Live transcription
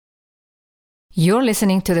You're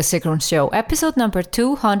listening to The Sigrun Show, episode number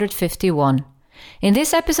 251. In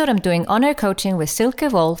this episode, I'm doing on-air coaching with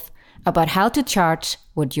Silke Wolf about how to charge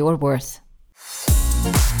what you're worth.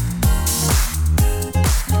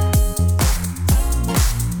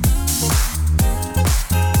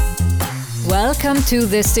 Welcome to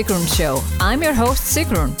The Sigrun Show. I'm your host,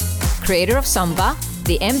 Sigrun, creator of Samba,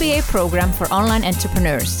 the MBA program for online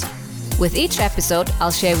entrepreneurs. With each episode, I'll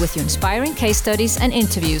share with you inspiring case studies and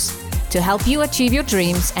interviews to help you achieve your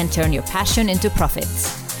dreams and turn your passion into profits.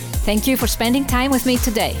 Thank you for spending time with me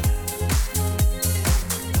today.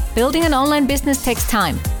 Building an online business takes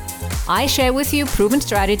time. I share with you proven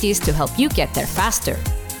strategies to help you get there faster.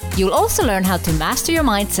 You'll also learn how to master your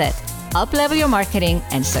mindset, up-level your marketing,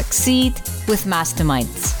 and succeed with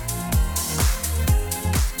masterminds.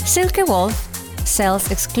 Silke Wolf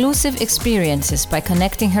sells exclusive experiences by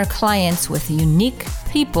connecting her clients with unique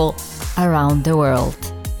people around the world.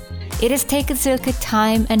 It has taken Silke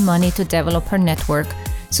time and money to develop her network,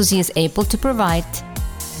 so she is able to provide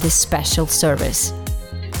this special service.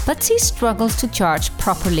 But she struggles to charge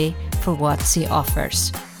properly for what she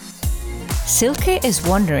offers. Silke is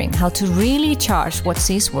wondering how to really charge what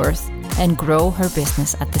she's worth and grow her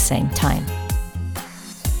business at the same time.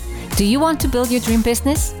 Do you want to build your dream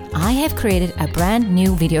business? I have created a brand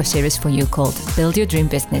new video series for you called Build Your Dream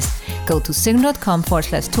Business. Go to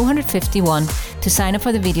sigrun.com/251 to sign up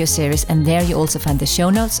for the video series, and there you also find the show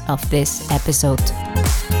notes of this episode.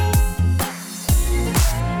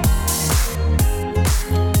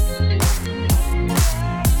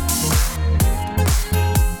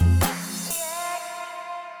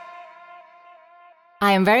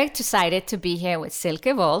 I am very excited to be here with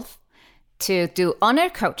Silke Wolf to do on-air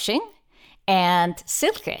coaching. And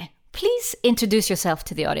Silke, please introduce yourself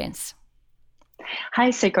to the audience. Hi,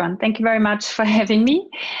 Sigrun. Thank you very much for having me.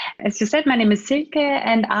 As you said, my name is Silke,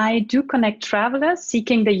 and I do connect travelers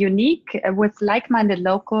seeking the unique with like-minded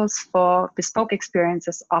locals for bespoke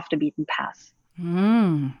experiences off the beaten path.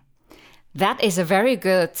 That is a very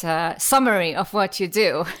good summary of what you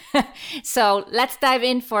do. So let's dive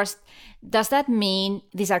in first. Does that mean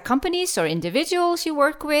these are companies or individuals you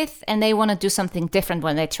work with and they want to do something different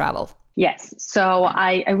when they travel? Yes. So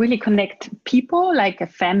I really connect people like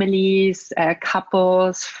families,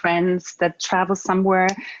 couples, friends that travel somewhere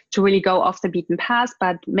to really go off the beaten path.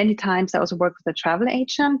 But many times I also work with a travel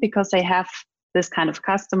agent because they have this kind of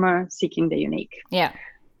customer seeking the unique. Yeah.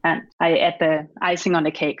 And I add the icing on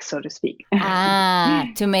the cake, so to speak.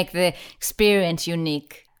 To make the experience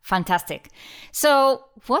unique. Fantastic. So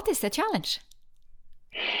what is the challenge?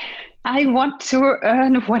 I want to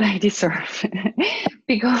earn what I deserve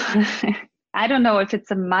because I don't know if it's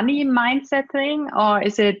a money mindset thing or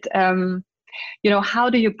is it, how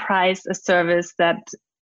do you price a service that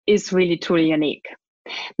is really truly unique?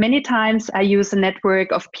 Many times I use a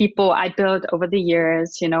network of people I built over the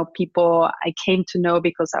years, people I came to know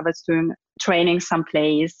because I was doing training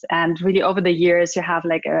someplace. And really over the years, you have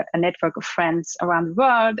like a network of friends around the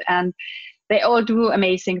world and they all do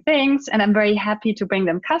amazing things. And I'm very happy to bring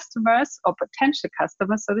them customers or potential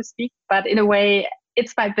customers, so to speak. But in a way,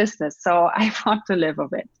 it's my business. So I want to live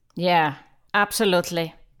of it. Yeah,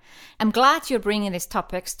 absolutely. I'm glad you're bringing these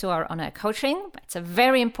topics to our on-air coaching. It's a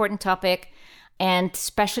very important topic. And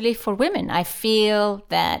especially for women, I feel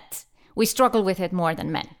that we struggle with it more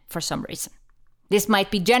than men for some reason. This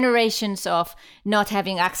might be generations of not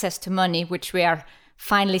having access to money, which we are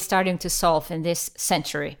finally starting to solve in this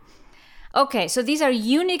century. Okay, so these are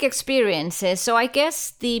unique experiences. So I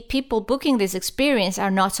guess the people booking this experience are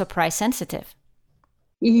not so price sensitive.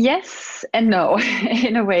 Yes and no,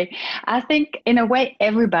 in a way. I think in a way,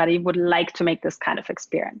 everybody would like to make this kind of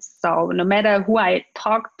experience. So no matter who I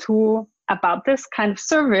talk to about this kind of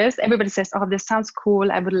service, everybody says, oh, this sounds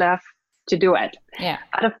cool. I would love to do it. Yeah.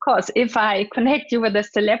 But of course, if I connect you with a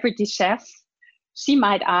celebrity chef, she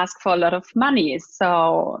might ask for a lot of money.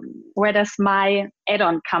 So where does my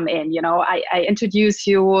add-on come in? I introduce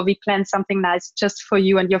you, we plan something nice just for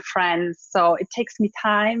you and your friends. So it takes me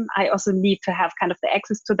time. I also need to have kind of the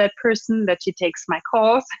access to that person that she takes my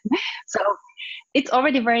calls. So it's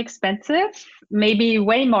already very expensive, maybe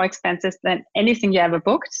way more expensive than anything you ever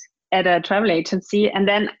booked at a travel agency. And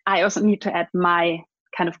then I also need to add my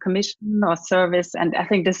kind of commission or service. And I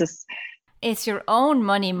think it's your own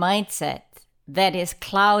money mindset that is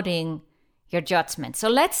clouding your judgment. So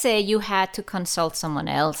let's say you had to consult someone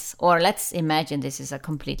else, or let's imagine this is a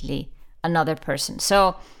completely another person.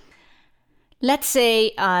 So let's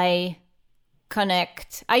say I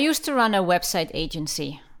used to run a website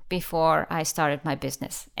agency before I started my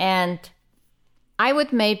business, and I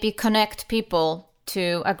would maybe connect people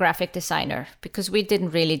to a graphic designer because we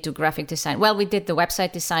didn't really do graphic design. Well, we did the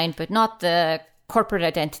website design, but not the corporate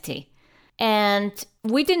identity. And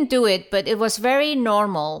we didn't do it, but it was very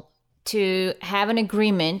normal to have an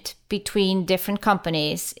agreement between different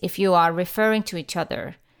companies, if you are referring to each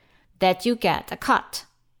other, that you get a cut.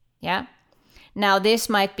 Yeah. Now, this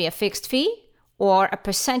might be a fixed fee or a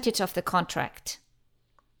percentage of the contract.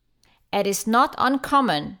 It is not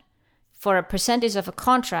uncommon for a percentage of a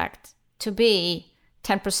contract to be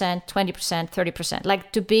 10%, 20%, 30%,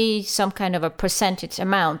 like to be some kind of a percentage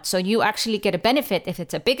amount. So you actually get a benefit. If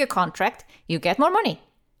it's a bigger contract, you get more money.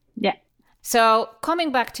 Yeah. So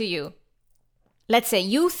coming back to you, let's say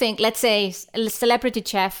a celebrity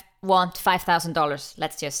chef want $5,000.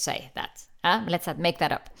 Let's just say that. Let's not make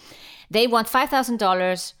that up. They want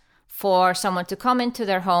 $5,000 for someone to come into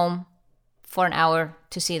their home for an hour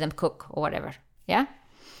to see them cook or whatever. Yeah.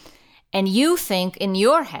 And you think in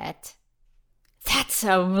your head, that's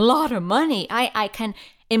a lot of money. I can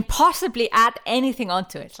impossibly add anything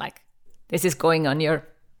onto it. Like this is going on your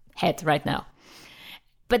head right now.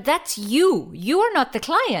 But that's you. You are not the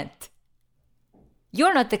client.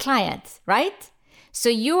 You're not the client, right? So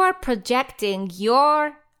you are projecting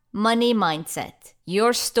your money mindset,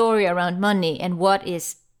 your story around money and what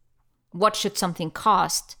should something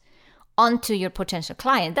cost onto your potential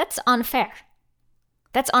client. That's unfair.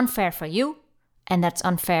 That's unfair for you and that's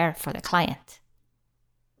unfair for the client.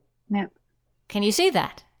 Yeah. Can you see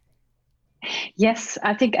that? Yes,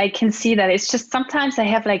 I think I can see that. It's just sometimes I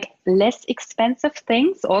have like less expensive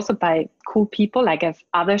things also by cool people. Like I have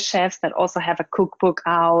other chefs that also have a cookbook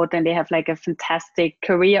out and they have like a fantastic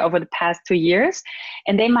career over the past 2 years.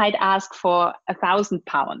 And they might ask for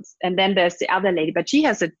 £1,000. And then there's the other lady, but she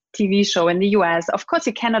has a TV show in the US. Of course,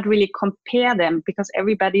 you cannot really compare them because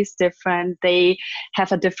everybody's different. They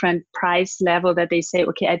have a different price level that they say,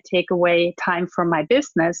 okay, I take away time from my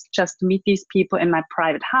business just to meet these people in my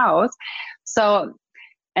private house. So,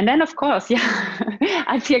 and then of course, yeah,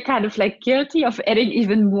 I feel kind of like guilty of adding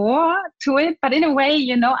even more to it. But in a way,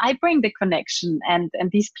 I bring the connection and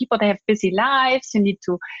these people, they have busy lives. You need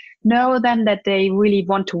to know them that they really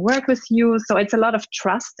want to work with you. So it's a lot of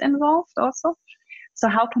trust involved also. So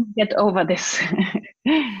how can we get over this?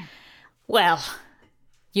 Well,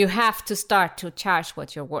 you have to start to charge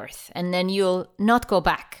what you're worth and then you'll not go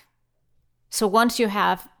back. So once you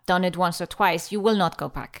have done it once or twice, you will not go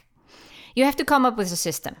back. You have to come up with a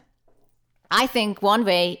system. I think one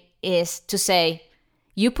way is to say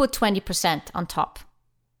you put 20% on top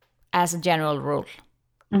as a general rule.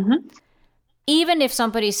 Mm-hmm. Even if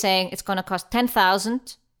somebody's saying it's going to cost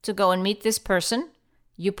 $10,000 to go and meet this person,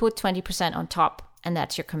 you put 20% on top. And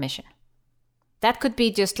that's your commission. That could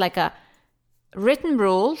be just like a written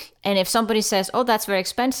rule. And if somebody says, oh, that's very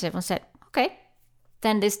expensive, and said, okay,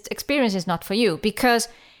 then this experience is not for you because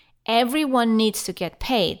everyone needs to get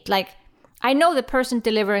paid. Like I know the person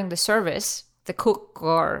delivering the service, the cook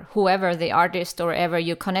or whoever, the artist or whoever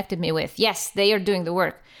you connected me with. Yes, they are doing the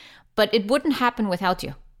work, but it wouldn't happen without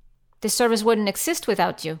you. The service wouldn't exist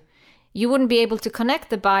without you. You wouldn't be able to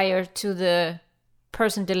connect the buyer to the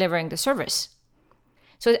person delivering the service.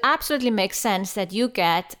 So it absolutely makes sense that you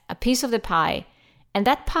get a piece of the pie, and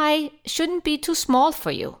that pie shouldn't be too small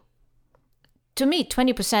for you. To me,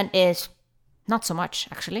 20% is not so much,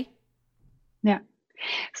 actually. Yeah.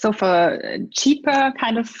 So for cheaper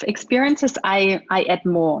kind of experiences, I add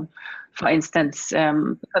more. For instance,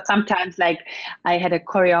 because sometimes like I had a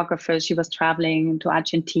choreographer, she was traveling to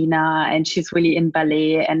Argentina and she's really in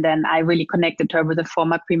ballet. And then I really connected her with a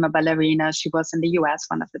former prima ballerina. She was in the US,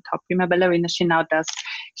 one of the top prima ballerinas.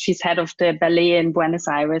 She's head of the ballet in Buenos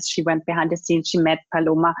Aires. She went behind the scenes. She met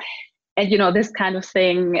Paloma. And, this kind of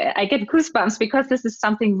thing, I get goosebumps because this is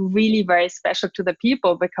something really very special to the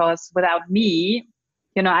people because without me,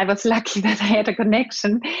 I was lucky that I had a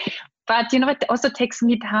connection. But, it also takes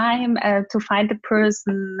me time to find a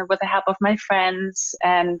person with the help of my friends.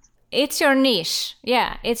 And it's your niche.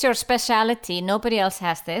 Yeah, it's your specialty. Nobody else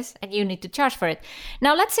has this and you need to charge for it.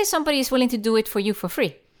 Now, let's say somebody is willing to do it for you for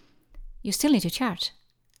free. You still need to charge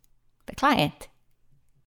the client.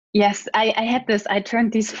 Yes, I had this. I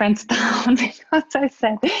turned these friends down because I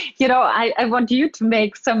said, I want you to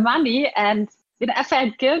make some money. And I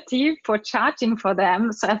felt guilty for charging for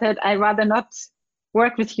them. So I said, I'd rather not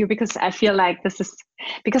work with you because I feel like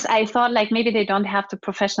because I thought like maybe they don't have the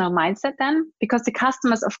professional mindset then, because the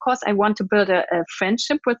customers, of course, I want to build a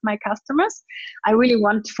friendship with my customers. I really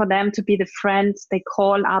want for them to be the friends they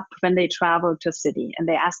call up when they travel to a city and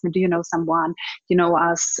they ask me, do you know someone, you know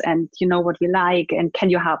us, and you know what we like, and can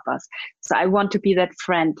you help us? So I want to be that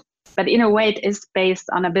friend. But in a way, it is based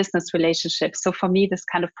on a business relationship. So for me, this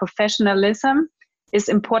kind of professionalism is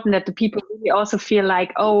important that the people really also feel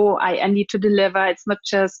like, oh, I need to deliver. It's not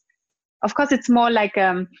just, of course, it's more like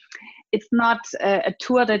it's not a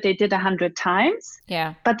tour that they did 100 times.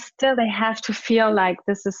 Yeah. But still, they have to feel like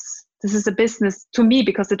this is a business to me,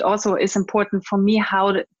 because it also is important for me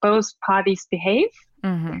how both parties behave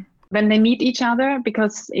when they meet each other.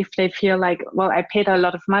 Because if they feel like, well, I paid a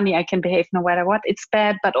lot of money, I can behave no matter what, it's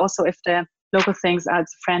bad. But also if the local thinks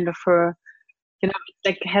it's a friend of her, it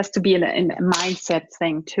like has to be a mindset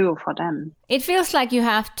thing too for them. It feels like you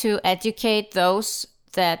have to educate those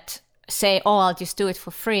that say, oh, I'll just do it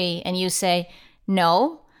for free. And you say,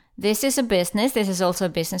 no, this is a business. This is also a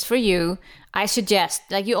business for you. I suggest,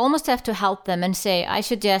 like, you almost have to help them and say, I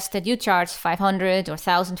suggest that you charge $500 or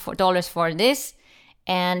 $1,000 for this.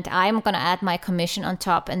 And I'm going to add my commission on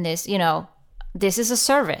top. And this, this is a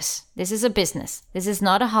service. This is a business. This is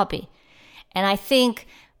not a hobby. And I think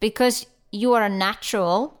because you are a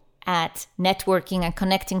natural at networking and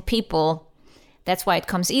connecting people, that's why it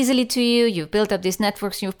comes easily to you. You've built up these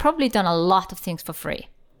networks. You've probably done a lot of things for free.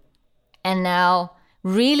 And now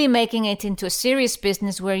really making it into a serious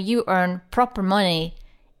business where you earn proper money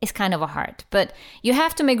is kind of hard. But you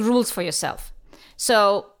have to make rules for yourself.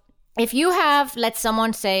 So if you have, let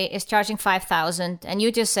someone say, is charging $5,000 and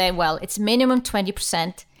you just say, well, it's minimum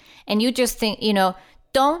 20%. And you just think,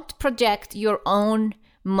 don't project your own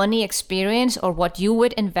money experience or what you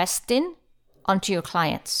would invest in onto your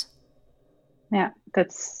clients. Yeah,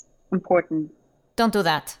 that's important. Don't do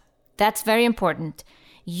that. That's very important.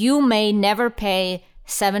 You may never pay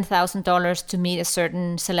 $7,000 to meet a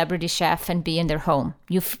certain celebrity chef and be in their home.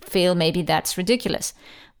 You feel maybe that's ridiculous.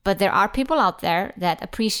 But there are people out there that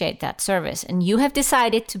appreciate that service. And you have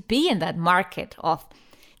decided to be in that market of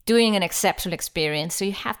doing an exceptional experience. So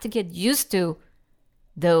you have to get used to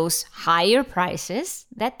those higher prices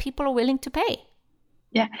that people are willing to pay.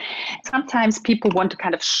 Yeah, sometimes people want to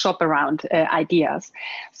kind of shop around ideas.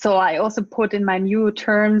 So I also put in my new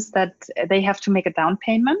terms that they have to make a down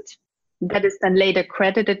payment that is then later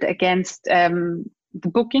credited against the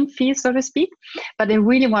booking fee, so to speak. But I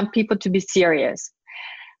really want people to be serious.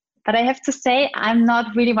 But I have to say, I'm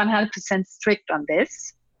not really 100% strict on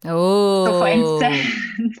this. Oh. So for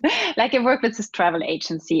instance, like I work with this travel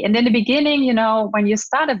agency. And in the beginning, when you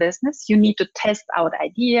start a business, you need to test out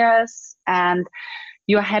ideas and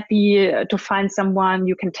you're happy to find someone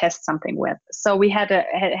you can test something with. So we had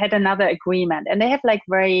another agreement, and they have like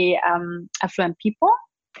very affluent people.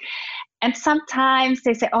 And sometimes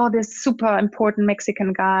they say, oh, this super important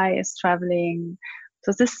Mexican guy is traveling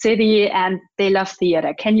to this city and they love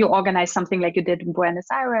theater. Can you organize something like you did in Buenos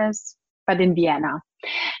Aires, but in Vienna?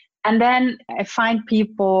 And then I find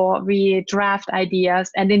people, we draft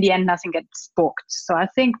ideas, and in the end, nothing gets booked. So I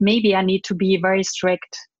think maybe I need to be very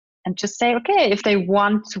strict and just say, okay, if they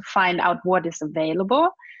want to find out what is available,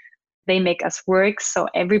 they make us work. So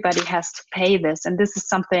everybody has to pay this. And this is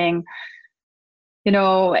something,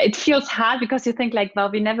 it feels hard because you think like,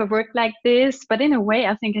 well, we never worked like this. But in a way,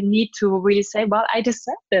 I think I need to really say, well, I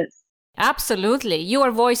deserve this. Absolutely. You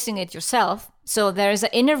are voicing it yourself. So there's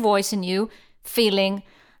an inner voice in you feeling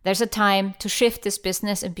there's a time to shift this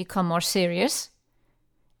business and become more serious.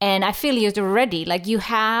 And I feel you're ready. Like you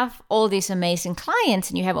have all these amazing clients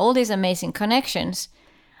and you have all these amazing connections.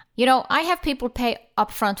 I have people pay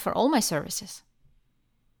upfront for all my services.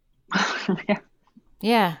 Yeah.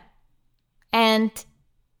 Yeah. And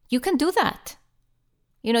you can do that.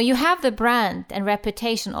 You have the brand and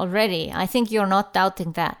reputation already. I think you're not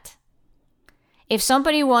doubting that. If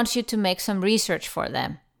somebody wants you to make some research for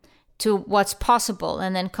them to what's possible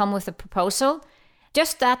and then come with a proposal,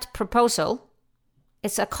 just that proposal,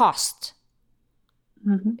 it's a cost.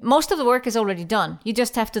 Mm-hmm. Most of the work is already done. You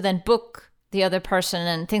just have to then book the other person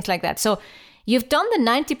and things like that. So you've done the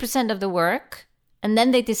 90% of the work and then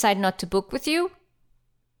they decide not to book with you.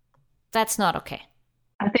 That's not okay.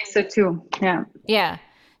 I think so too. Yeah. Yeah.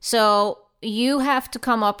 So you have to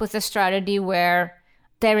come up with a strategy where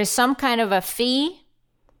there is some kind of a fee.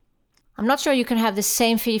 I'm not sure you can have the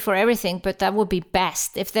same fee for everything, but that would be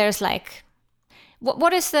best. If there's like,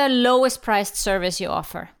 what is the lowest priced service you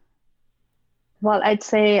offer? Well, I'd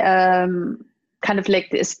say kind of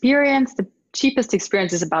like the experience, the cheapest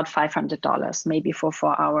experience is about $500, maybe for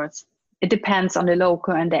 4 hours. It depends on the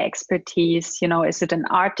local and the expertise. Is it an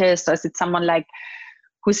artist or is it someone like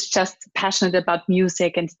who's just passionate about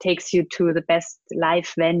music and takes you to the best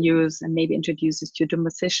live venues and maybe introduces you to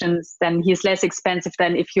musicians? Then he's less expensive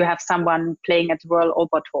than if you have someone playing at the Royal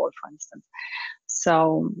Albert Hall, for instance.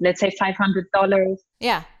 So let's say $500.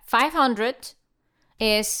 Yeah, $500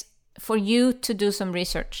 is for you to do some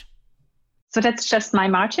research. So that's just my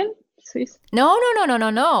margin?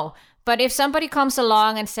 No. But But if somebody comes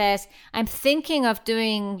along and says, I'm thinking of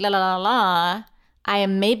doing la la la la, I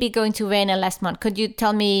am maybe going to Vienna last month. Could you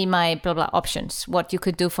tell me my blah blah options, what you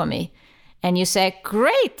could do for me? And you say,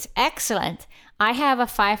 great, excellent. I have a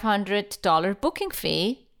 $500 booking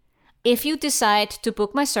fee. If you decide to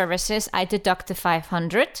book my services, I deduct the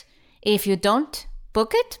 $500. If you don't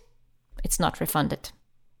book it, it's not refunded.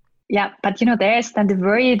 Yeah, but there's then the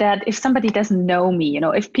worry that if somebody doesn't know me,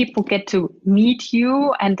 if people get to meet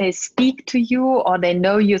you and they speak to you or they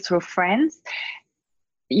know you through friends,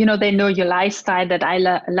 they know your lifestyle, that I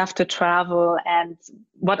love to travel and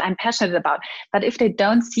what I'm passionate about. But if they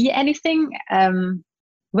don't see anything,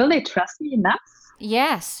 will they trust me enough?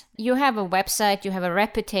 Yes, you have a website, you have a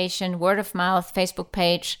reputation, word of mouth, Facebook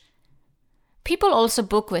page. People also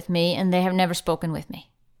book with me and they have never spoken with me.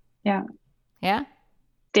 Yeah. Yeah?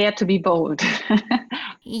 Dare to be bold.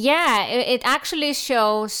 Yeah, it actually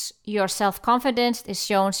shows your self-confidence. It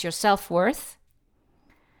shows your self-worth.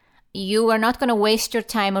 You are not going to waste your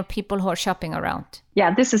time on people who are shopping around.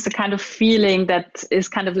 Yeah, this is the kind of feeling that is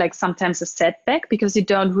kind of like sometimes a setback because you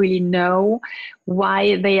don't really know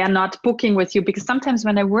why they are not booking with you. Because sometimes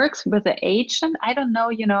when I work with an agent, I don't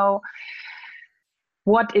know,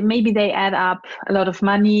 maybe they add up a lot of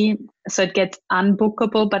money, so it gets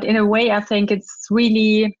unbookable. But in a way, I think it's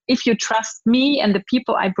really, if you trust me and the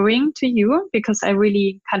people I bring to you, because I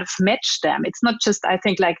really kind of match them. It's not just, I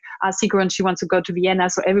think like, Sigrun, she wants to go to Vienna,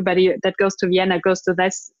 so everybody that goes to Vienna goes to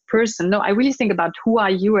this person. No, I really think about who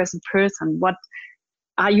are you as a person? What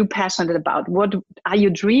are you passionate about? What are you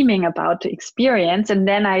dreaming about to experience? And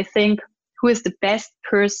then I think, who is the best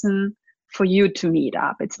person for you to meet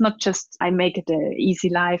up? It's not just I make it an easy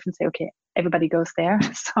life and say, okay, everybody goes there.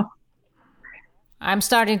 So I'm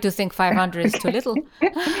starting to think 500 is too little.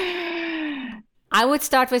 I would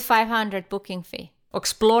start with 500 booking fee,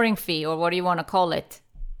 exploring fee, or what do you want to call it?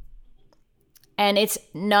 And it's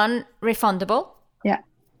non-refundable. Yeah.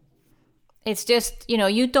 It's just,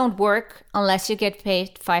 you don't work unless you get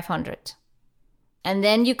paid 500. And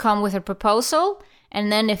then you come with a proposal. And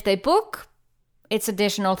then if they book, it's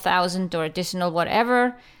additional 1,000 or additional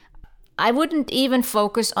whatever. I wouldn't even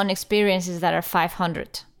focus on experiences that are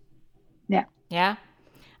 500. Yeah. Yeah.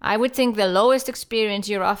 I would think the lowest experience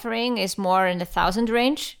you're offering is more in the 1,000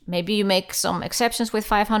 range. Maybe you make some exceptions with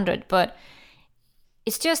 500, but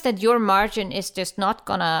it's just that your margin is just not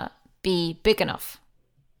gonna be big enough.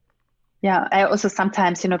 Yeah, I also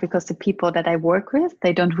sometimes, because the people that I work with,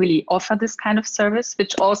 they don't really offer this kind of service,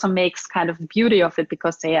 which also makes kind of the beauty of it,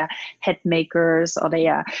 because they are head makers or they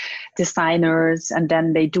are designers, and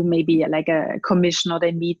then they do maybe like a commission, or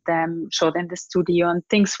they meet them, show them the studio and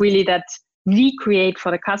things really that we create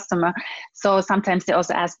for the customer. So sometimes they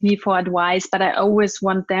also ask me for advice, but I always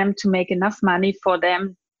want them to make enough money for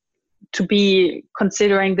them to be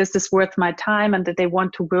considering this is worth my time and that they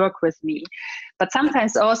want to work with me. But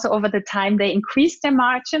sometimes also over the time they increase their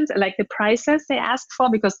margins, like the prices they ask for,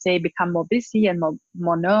 because they become more busy and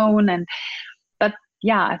more known. But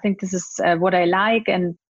yeah, I think this is what I like.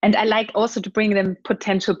 And I like also to bring them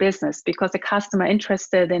potential business, because a customer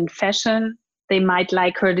interested in fashion, they might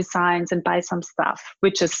like her designs and buy some stuff,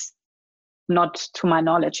 which is not to my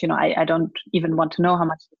knowledge. I don't even want to know how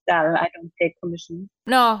much they sell. I don't take commission.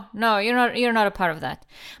 No, you're not a part of that.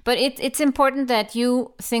 But it's important that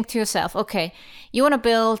you think to yourself, okay, you want to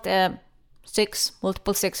build a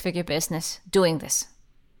multiple six-figure business doing this.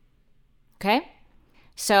 Okay?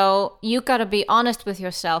 So you got to be honest with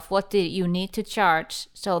yourself. What do you need to charge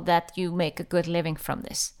so that you make a good living from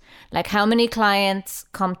this? Like, how many clients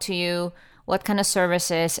come to you, what kind of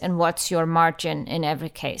services, and what's your margin in every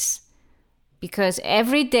case? Because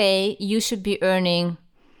every day you should be earning,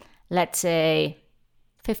 let's say,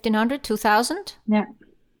 1,500, 2,000. Yeah.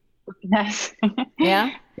 Nice.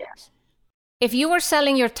 Yeah. Yes. If you were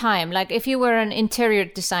selling your time, like if you were an interior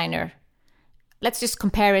designer, let's just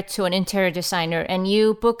compare it to an interior designer, and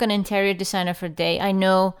you book an interior designer for a day. I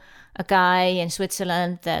know a guy in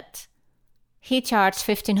Switzerland that he charged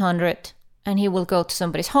 1,500, and he will go to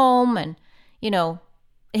somebody's home, and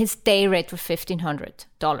his day rate was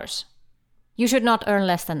 $1,500. You should not earn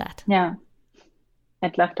less than that. Yeah.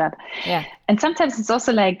 I'd love that. Yeah. And sometimes it's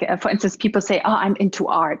also like, for instance, people say, oh, I'm into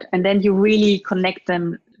art. And then you really connect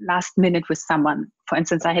them last minute with someone. For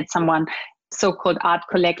instance, I had someone, so-called art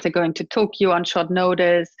collector, going to Tokyo on short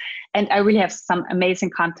notice. And I really have some amazing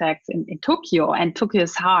contacts in Tokyo. And Tokyo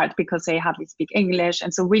is hard because they hardly speak English.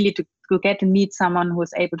 And so really to get to meet someone who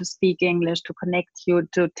is able to speak English, to connect you,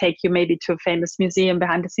 to take you maybe to a famous museum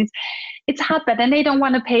behind the scenes, it's hard, but then they don't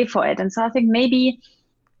want to pay for it. And so I think maybe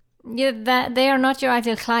that they are not your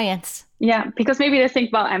ideal clients. Yeah, because maybe they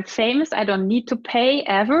think, well, I'm famous. I don't need to pay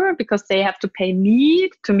ever because they have to pay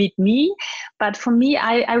me to meet me. But for me,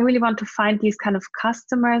 I really want to find these kind of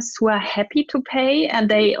customers who are happy to pay, and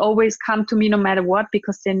they always come to me no matter what,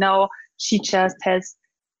 because they know she just has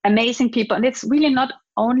amazing people. And it's really not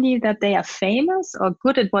only that they are famous or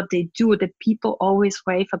good at what they do, that people always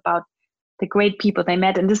rave about the great people they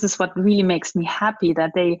met. And this is what really makes me happy,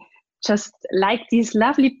 that they just like these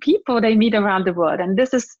lovely people they meet around the world. And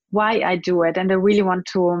this is why I do it. And I really want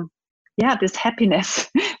to, this happiness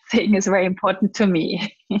thing is very important to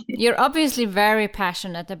me. You're obviously very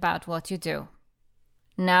passionate about what you do.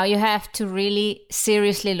 Now you have to really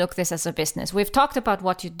seriously look this as a business. We've talked about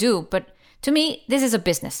what you do, but to me, this is a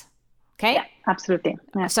business. Okay? Yeah, absolutely.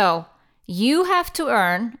 Yeah. So you have to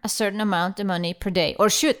earn a certain amount of money per day, or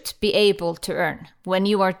should be able to earn, when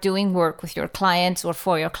you are doing work with your clients or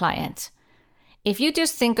for your clients. If you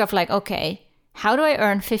just think of like, okay, how do I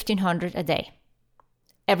earn 1,500 a day?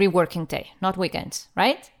 Every working day, not weekends,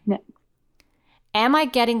 right? Yeah. Am I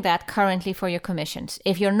getting that currently for your commissions?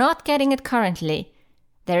 If you're not getting it currently,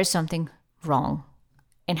 there is something wrong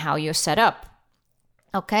in how you're set up.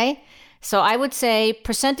 Okay? So I would say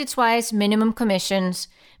percentage-wise, minimum commissions,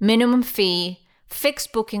 minimum fee,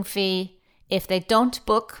 fixed booking fee. If they don't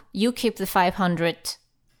book, you keep the 500.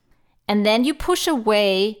 And then you push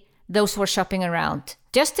away those who are shopping around.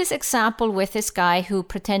 Just this example with this guy who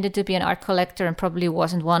pretended to be an art collector and probably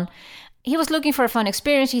wasn't one. He was looking for a fun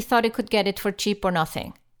experience. He thought he could get it for cheap or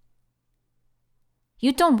nothing.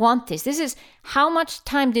 You don't want this. This is how much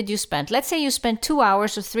time did you spend? Let's say you spent 2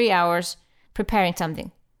 hours or 3 hours preparing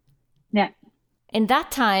something. Yeah. In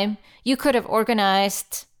that time, you could have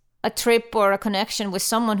organized a trip or a connection with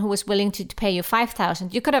someone who was willing to pay you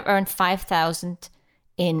 5,000. You could have earned 5,000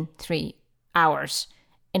 in 3 hours.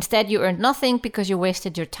 Instead, you earned nothing because you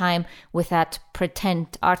wasted your time with that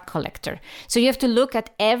pretend art collector. So you have to look at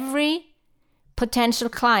every potential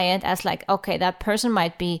client as like, okay, that person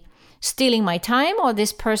might be stealing my time, or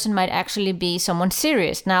this person might actually be someone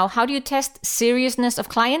serious. Now, how do you test seriousness of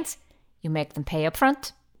clients? You make them pay up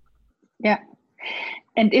front. Yeah.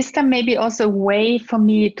 And is there maybe also a way for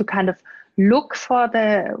me to kind of look for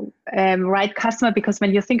the right customer? Because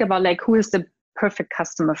when you think about like, who is the perfect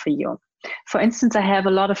customer for you? For instance, I have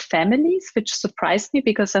a lot of families, which surprised me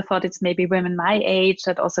because I thought it's maybe women my age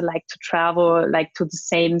that also like to travel, like to the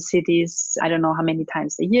same cities, I don't know how many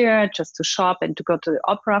times a year, just to shop and to go to the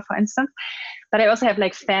opera, for instance. But I also have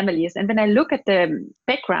like families. And when I look at the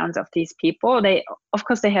backgrounds of these people, of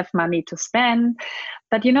course, they have money to spend,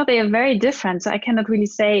 but they are very different. So I cannot really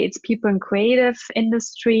say it's people in creative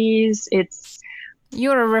industries.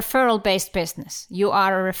 You're a referral-based business. You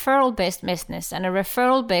are a referral-based business, and a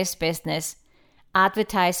referral-based business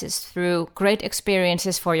advertises through great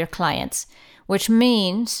experiences for your clients, which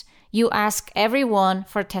means you ask everyone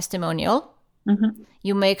for a testimonial. Mm-hmm.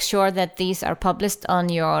 You make sure that these are published on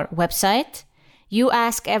your website. You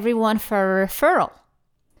ask everyone for a referral.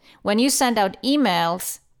 When you send out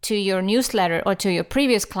emails to your newsletter or to your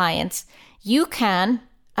previous clients, you can,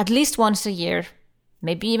 at least once a year,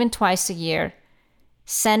 maybe even twice a year,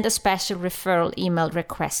 send a special referral email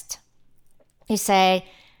request. You say,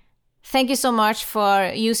 thank you so much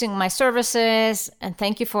for using my services, and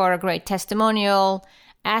thank you for a great testimonial.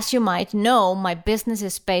 As you might know, my business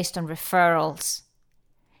is based on referrals.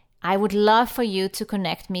 I would love for you to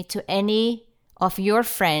connect me to any of your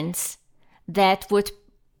friends that would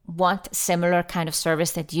want similar kind of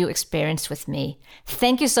service that you experienced with me.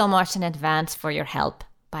 Thank you so much in advance for your help.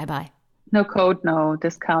 Bye-bye. No code, no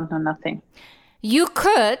discount, no nothing. You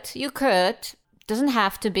could, doesn't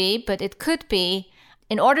have to be, but it could be,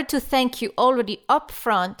 in order to thank you already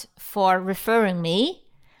upfront for referring me,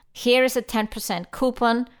 here is a 10%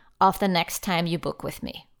 coupon of the next time you book with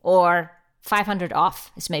me. Or 500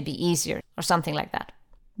 off is maybe easier, or something like that.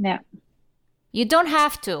 Yeah. You don't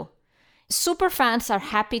have to. Superfans are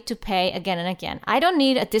happy to pay again and again. I don't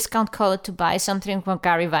need a discount code to buy something from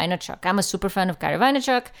Gary Vaynerchuk. I'm a super fan of Gary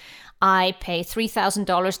Vaynerchuk. I pay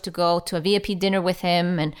 $3,000 to go to a VIP dinner with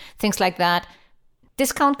him and things like that.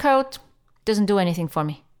 Discount code doesn't do anything for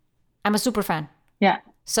me. I'm a super fan. Yeah.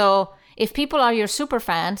 So if people are your super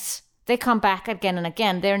fans, they come back again and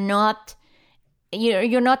again. They're not,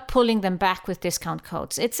 you're not pulling them back with discount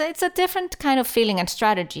codes. It's a different kind of feeling and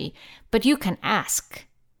strategy, but you can ask.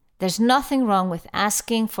 There's nothing wrong with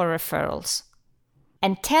asking for referrals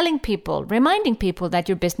and telling people, reminding people that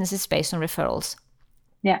your business is based on referrals.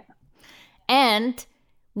 Yeah. And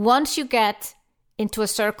once you get into a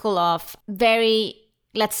circle of very,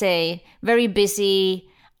 let's say, very busy,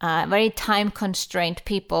 very time-constrained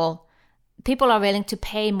people, people are willing to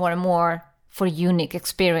pay more and more for unique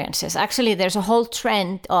experiences. Actually, there's a whole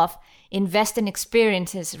trend of invest in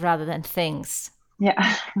experiences rather than things.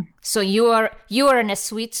 Yeah. So you are in a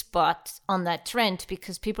sweet spot on that trend,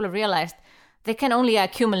 because people have realized they can only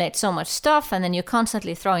accumulate so much stuff, and then you're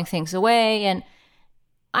constantly throwing things away. And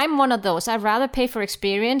I'm one of those. I'd rather pay for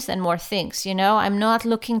experience than more things. I'm not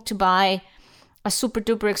looking to buy a super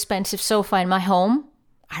duper expensive sofa in my home.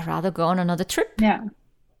 I'd rather go on another trip. Yeah.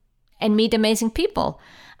 And meet amazing people.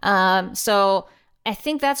 So I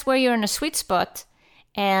think that's where you're in a sweet spot.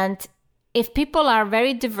 And if people are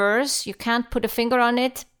very diverse, you can't put a finger on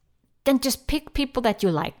it, then just pick people that you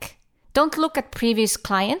like. Don't look at previous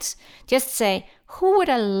clients. Just say, who would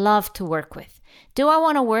I love to work with? Do I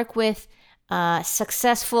want to work with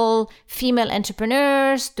successful female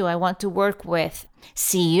entrepreneurs? Do I want to work with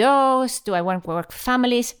CEOs? Do I want to work with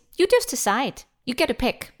families? You just decide. You get a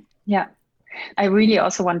pick. Yeah. I really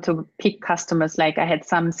also want to pick customers. Like I had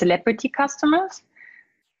some celebrity customers,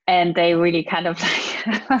 and they really kind of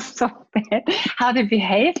like so bad how they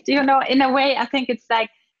behaved. In a way, I think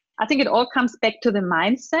it all comes back to the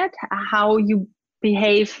mindset, how you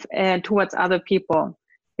behave towards other people.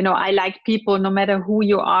 I like people, no matter who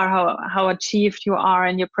you are, how achieved you are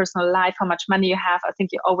in your personal life, how much money you have. I think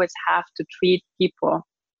you always have to treat people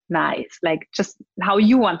nice, like just how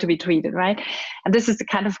you want to be treated, right? And this is the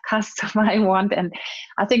kind of customer I want. And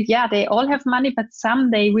I think, they all have money, but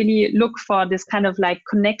some, they really look for this kind of like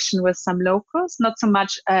connection with some locals, not so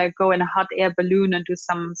much go in a hot air balloon and do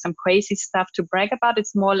some crazy stuff to brag about.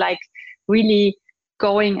 It's more like really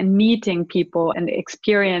going and meeting people and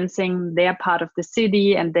experiencing their part of the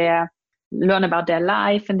city and learn about their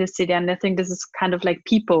life in the city. And I think this is kind of like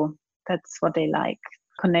people. That's what they like,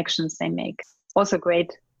 connections they make. Also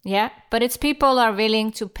great. Yeah, but it's people are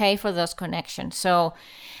willing to pay for those connections. So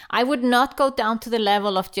I would not go down to the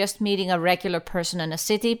level of just meeting a regular person in a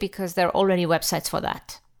city, because there are already websites for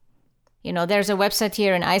that. There's a website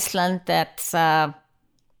here in Iceland that's, I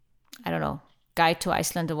don't know, Guide to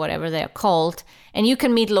Iceland or whatever they're called. And you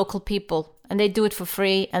can meet local people, and they do it for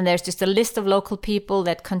free. And there's just a list of local people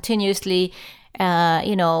that continuously,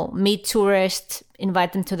 meet tourists,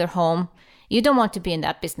 invite them to their home. You don't want to be in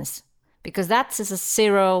that business, because that's a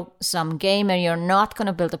zero-sum game, and you're not going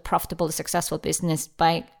to build a profitable, successful business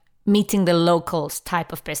by meeting the locals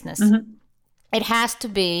type of business. Mm-hmm. It has to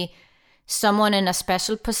be someone in a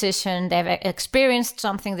special position. They've experienced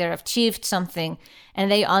something, they've achieved something,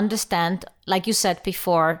 and they understand, like you said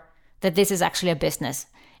before, that this is actually a business.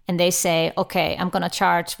 And they say, okay, I'm going to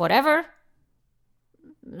charge whatever,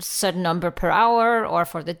 certain number per hour or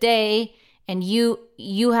for the day. And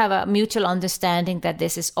you have a mutual understanding that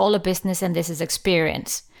this is all a business and this is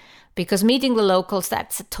experience. Because meeting the locals,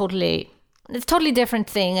 it's a totally different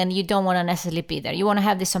thing, and you don't want to necessarily be there. You want to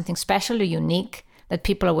have this something special or unique that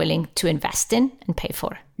people are willing to invest in and pay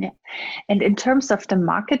for. Yeah. And in terms of the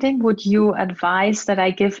marketing, would you advise that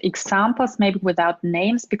I give examples, maybe without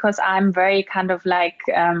names? Because I'm very kind of like,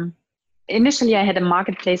 initially I had a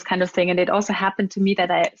marketplace kind of thing, and it also happened to me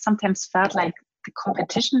that I sometimes felt like the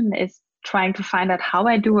competition is trying to find out how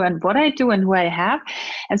I do and what I do and who I have.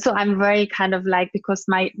 And so I'm very kind of like, because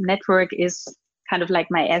my network is kind of like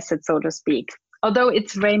my asset, so to speak. Although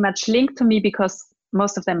it's very much linked to me, because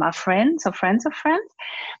most of them are friends or friends of friends,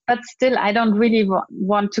 but still I don't really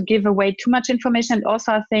want to give away too much information. And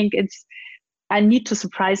also I think I need to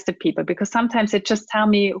surprise the people, because sometimes they just tell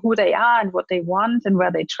me who they are and what they want and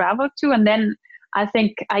where they travel to. And then I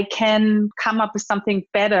think I can come up with something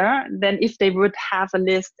better than if they would have a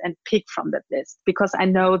list and pick from that list, because I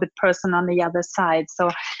know the person on the other side. So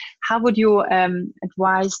how would you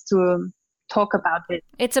advise to talk about it?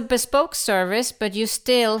 It's a bespoke service, but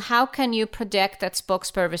how can you project that bespoke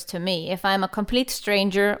service to me? If I'm a complete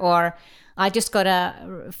stranger, or I just got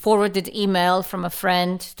a forwarded email from a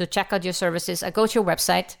friend to check out your services, I go to your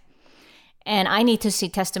website and I need to see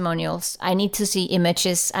testimonials. I need to see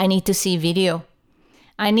images. I need to see video.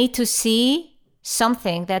 I need to see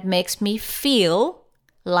something that makes me feel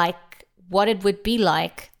like what it would be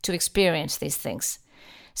like to experience these things.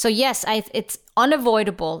 So yes, it's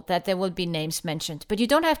unavoidable that there will be names mentioned, but you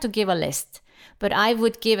don't have to give a list. But I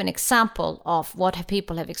would give an example of what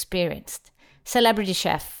people have experienced. Celebrity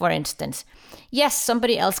chef, for instance. Yes,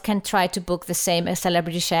 somebody else can try to book the same as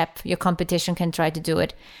celebrity chef. Your competition can try to do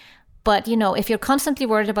it. But, if you're constantly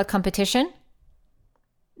worried about competition,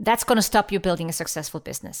 that's going to stop you building a successful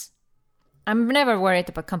business. I'm never worried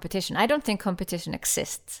about competition. I don't think competition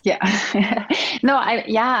exists. Yeah. No,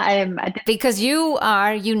 because you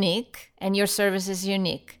are unique and your service is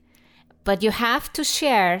unique. But you have to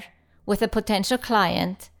share with a potential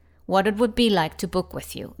client what it would be like to book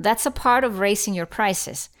with you. That's a part of raising your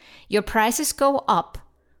prices. Your prices go up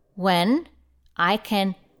when I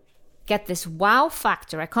can get this wow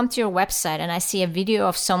factor. I come to your website and I see a video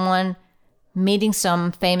of someone meeting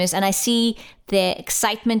some famous, and I see the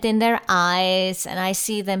excitement in their eyes, and I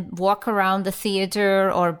see them walk around the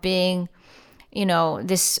theater or being,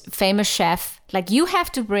 this famous chef. Like, you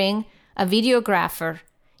have to bring a videographer.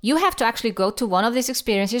 You have to actually go to one of these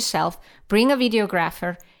experiences yourself, bring a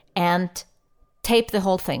videographer and tape the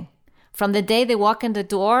whole thing. From the day they walk in the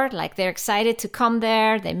door, like they're excited to come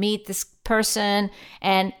there, they meet this person,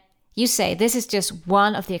 and you say, this is just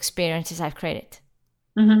one of the experiences I've created.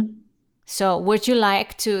 Mm-hmm. So would you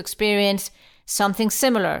like to experience something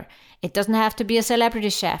similar? It doesn't have to be a celebrity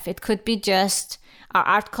chef. It could be just our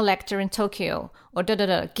art collector in Tokyo or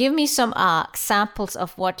Give me some samples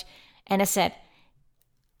of what. And I said,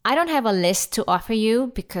 I don't have a list to offer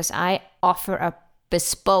you because I offer a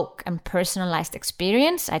bespoke and personalized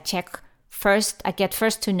experience. I get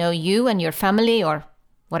first to know you and your family or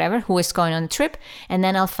whatever, who is going on the trip, and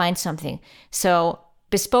then I'll find something. So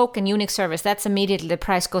bespoke and unique service, that's immediately the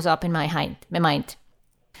price goes up in my mind.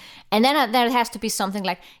 And then there has to be something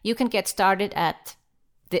like, you can get started at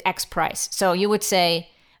the X price. So you would say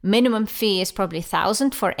minimum fee is probably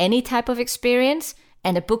 1,000 for any type of experience,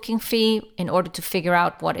 and a booking fee in order to figure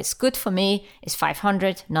out what is good for me is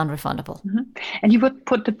 500, non-refundable. Mm-hmm. And you would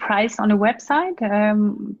put the price on a website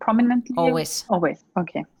prominently? Always.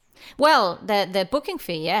 Okay. Well, the booking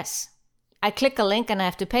fee, yes. I click a link and I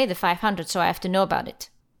have to pay the 500, so I have to know about it.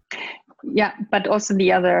 Yeah, but also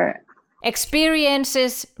the other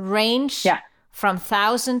experiences range from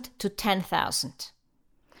 1,000 to 10,000.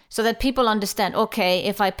 So that people understand, okay,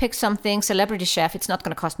 if I pick something, celebrity chef, it's not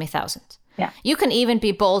going to cost me 1,000. Yeah. You can even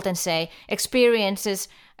be bold and say experiences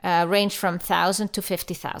range from 1,000 to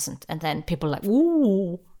 50,000. And then people are like,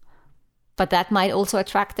 ooh. But that might also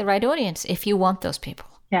attract the right audience if you want those people.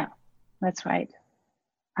 Yeah, that's right.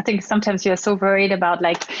 I think sometimes you're so worried about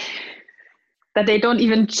that they don't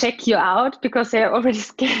even check you out because they're already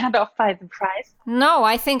scared off by the price. No,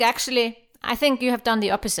 I think you have done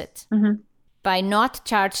the opposite. Mm-hmm. By not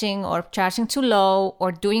charging or charging too low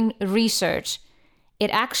or doing research. It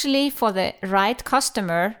actually, for the right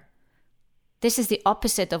customer, this is the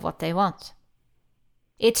opposite of what they want.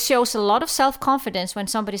 It shows a lot of self-confidence when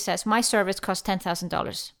somebody says, my service costs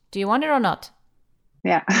 $10,000. Do you want it or not?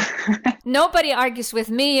 Yeah. Nobody argues with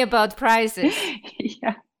me about prices.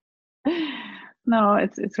 Yeah. No,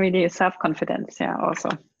 it's really self-confidence, also.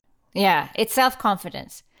 Yeah, it's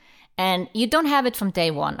self-confidence. And you don't have it from day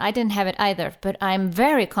one. I didn't have it either, but I'm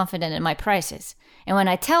very confident in my prices. And when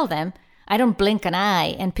I tell them, I don't blink an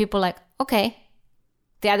eye, and people are like, okay,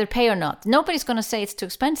 they either pay or not. Nobody's going to say it's too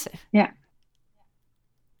expensive. Yeah.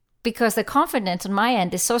 Because the confidence on my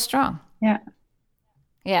end is so strong. Yeah.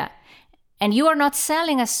 Yeah. And you are not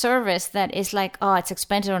selling a service that is like, oh, it's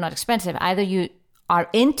expensive or not expensive. Either you are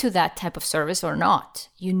into that type of service or not.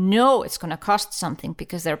 You know it's going to cost something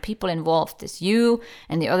because there are people involved. It's you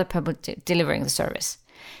and the other people delivering the service.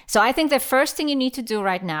 So I think the first thing you need to do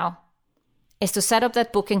right now is to set up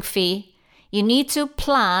that booking fee. You need to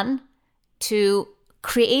plan to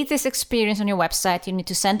create this experience on your website. You need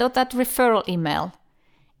to send out that referral email.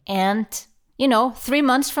 And, 3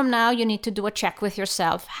 months from now, you need to do a check with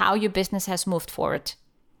yourself how your business has moved forward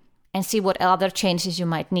and see what other changes you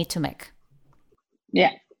might need to make.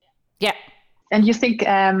 Yeah. Yeah. And you think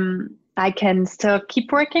I can still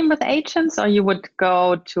keep working with agents, or you would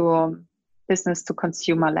go to business to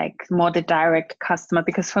consumer, like more the direct customer?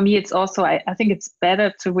 Because for me, it's also, I think it's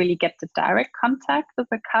better to really get the direct contact with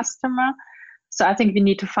the customer. So I think we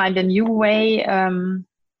need to find a new way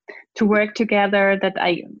to work together that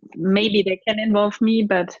maybe they can involve me,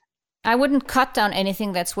 but I wouldn't cut down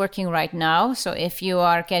anything that's working right now. So if you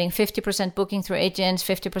are getting 50% booking through agents,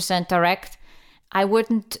 50% direct, I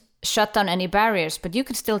wouldn't shut down any barriers, but you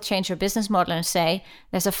can still change your business model and say,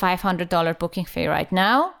 there's a $500 booking fee right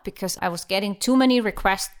now because I was getting too many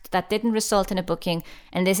requests that didn't result in a booking,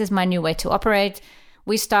 and this is my new way to operate.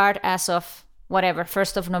 We start as of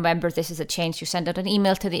 1st of November. This is a change. You send out an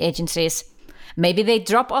email to the agencies. Maybe they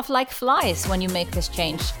drop off like flies when you make this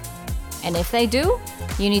change. And if they do,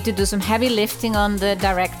 you need to do some heavy lifting on the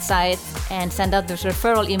direct side and send out those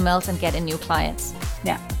referral emails and get in new clients.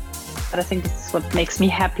 Yeah. But I think this is what makes me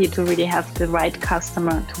happy, to really have the right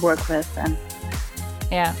customer to work with. And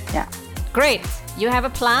yeah. Great. You have a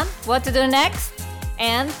plan what to do next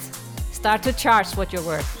and start to charge what you're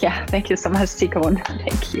worth. Yeah. Thank you so much, Silke.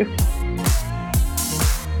 Thank you.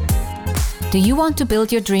 Do you want to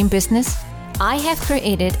build your dream business? I have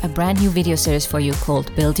created a brand new video series for you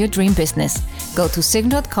called Build Your Dream Business. Go to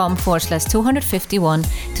sigrun.com/251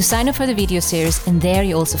 to sign up for the video series, and there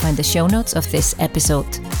you also find the show notes of this episode.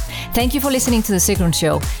 Thank you for listening to The Sigrun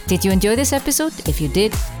Show. Did you enjoy this episode? If you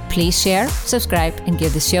did, please share, subscribe, and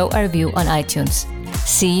give the show a review on iTunes.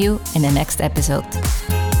 See you in the next episode.